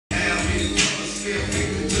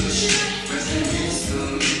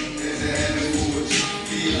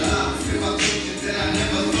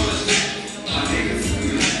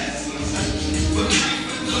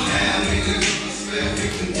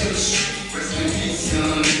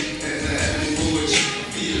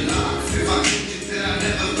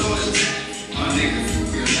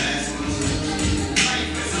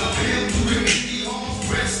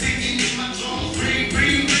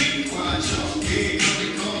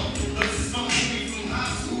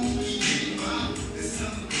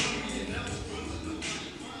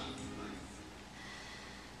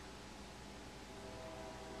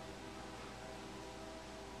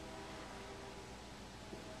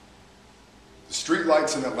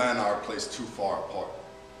Streetlights in Atlanta are placed too far apart.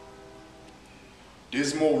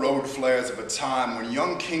 Dismal road flares of a time when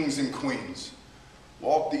young kings and queens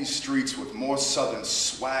walked these streets with more southern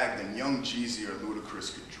swag than young Jeezy or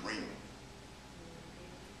Ludacris could dream.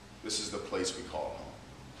 This is the place we call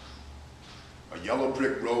home. A yellow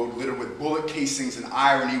brick road littered with bullet casings and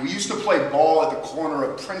irony. We used to play ball at the corner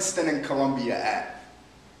of Princeton and Columbia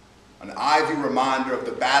Ave. An ivy reminder of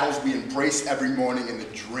the battles we embrace every morning and the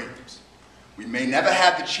dreams we may never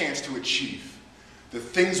have the chance to achieve. The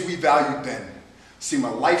things we valued then seem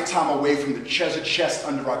a lifetime away from the treasure chest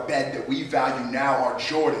under our bed that we value now. Our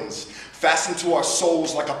Jordans, fastened to our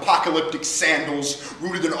souls like apocalyptic sandals,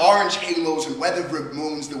 rooted in orange halos and weather-ribbed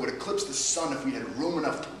moons that would eclipse the sun if we had room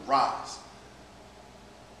enough to rise.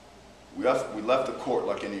 We left the court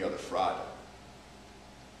like any other Friday.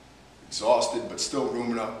 Exhausted, but still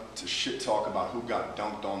room enough to shit talk about who got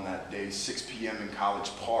dunked on that day. 6 p.m. in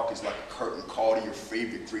College Park is like a curtain call to your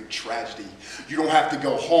favorite Greek tragedy. You don't have to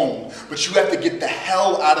go home, but you have to get the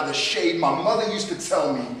hell out of the shade. My mother used to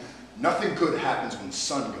tell me, nothing good happens when the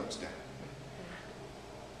sun goes down.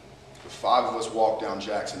 The 5 of us walked down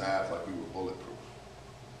Jackson Ave like we were bulletproof.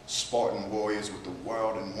 Spartan warriors with the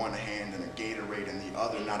world in one hand and a Gatorade in the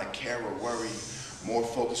other, not a care or worry. More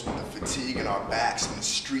focused with the fatigue in our backs and the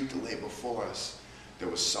street that lay before us. There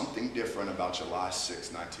was something different about July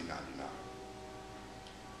 6, 1999.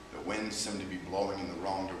 The wind seemed to be blowing in the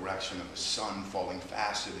wrong direction and the sun falling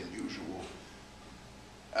faster than usual.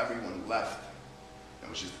 Everyone left. It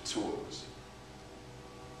was just the two of us.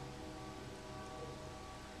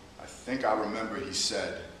 I think I remember he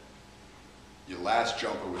said, "Your last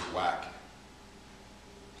jumper was whack."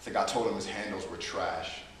 I think I told him his handles were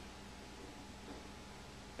trash.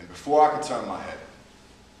 And before I could turn my head,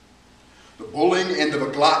 the bullying end of a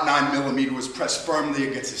Glock 9mm was pressed firmly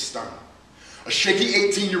against his sternum. A shaky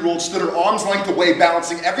 18-year-old stood at arm's length away,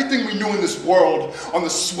 balancing everything we knew in this world on the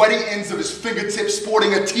sweaty ends of his fingertips,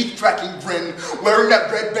 sporting a teeth-cracking grin, wearing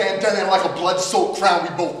that red bandana like a blood-soaked crown.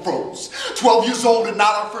 We both froze. 12 years old and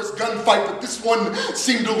not our first gunfight, but this one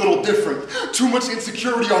seemed a little different. Too much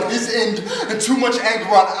insecurity on his end and too much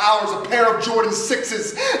anger on ours. A pair of Jordan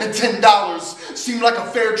 6s and $10 seemed like a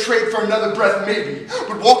fair trade for another breath, maybe.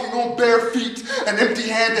 But walking on bare feet and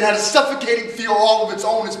empty-handed had a suffocating feel all of its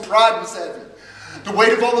own. His pride was heavy. The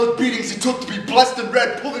weight of all those beatings he took to be blessed and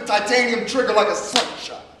red pulled the titanium trigger like a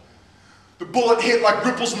slingshot. The bullet hit like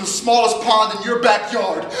ripples in the smallest pond in your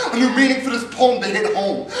backyard. A new meaning for this poem to hit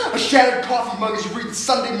home. A shattered coffee mug as you read the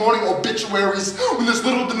Sunday morning obituaries when there's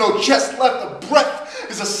little to no chest left. A breath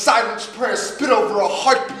is a silenced prayer spit over a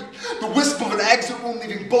heartbeat. The wisp of an exit wound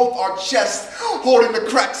leaving both our chests. Holding the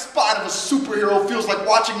cracked spine of a superhero feels like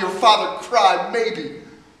watching your father cry. Maybe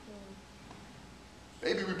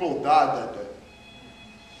we both died that day.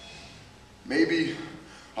 Maybe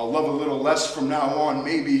I'll love a little less from now on.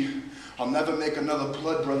 Maybe I'll never make another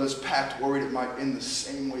blood brothers pact, worried it might end the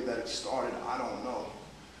same way that it started. I don't know.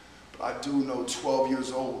 But I do know 12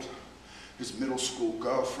 years old, his middle school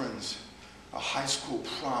girlfriends, a high school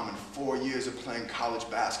prom, and 4 years of playing college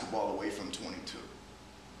basketball away from 22.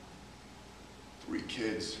 3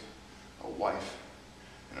 kids, a wife,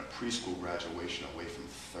 and a preschool graduation away from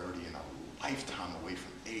 30, and a lifetime away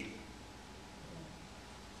from 80.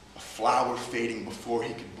 A flower fading before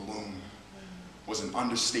he could bloom was an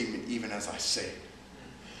understatement even as I say it.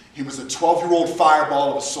 He was a 12-year-old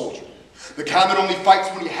fireball of a soldier, the kind that only fights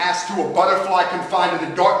when he has to, a butterfly confined in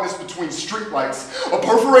the darkness between streetlights, a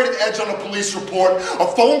perforated edge on a police report, a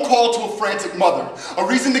phone call to a frantic mother, a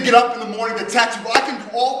reason to get up in the morning to tattoo, "I can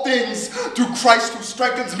do all things through Christ who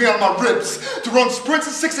strengthens me," on my ribs, to run sprints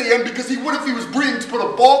at 6 a.m. because he would if he was breathing, to put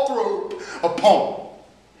a ball through a poem.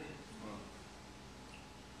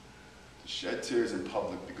 Shed tears in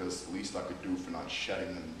public because it's the least I could do for not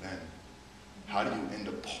shedding them then. How do you end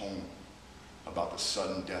a poem about the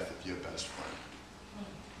sudden death of your best friend?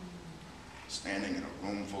 Standing in a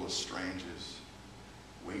room full of strangers,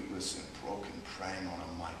 weightless and broken, praying on a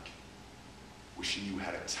mic, wishing you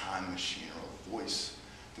had a time machine or a voice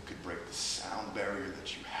that could break the sound barrier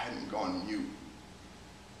that you hadn't gone mute.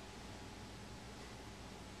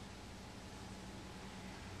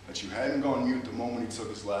 That you hadn't gone mute the moment he took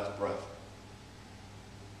his last breath.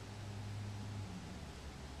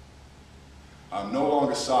 I'm no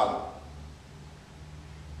longer silent.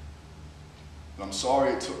 But I'm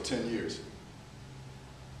sorry it took 10 years.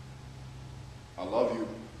 I love you.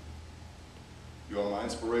 You are my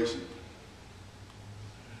inspiration.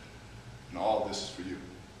 And all of this is for you.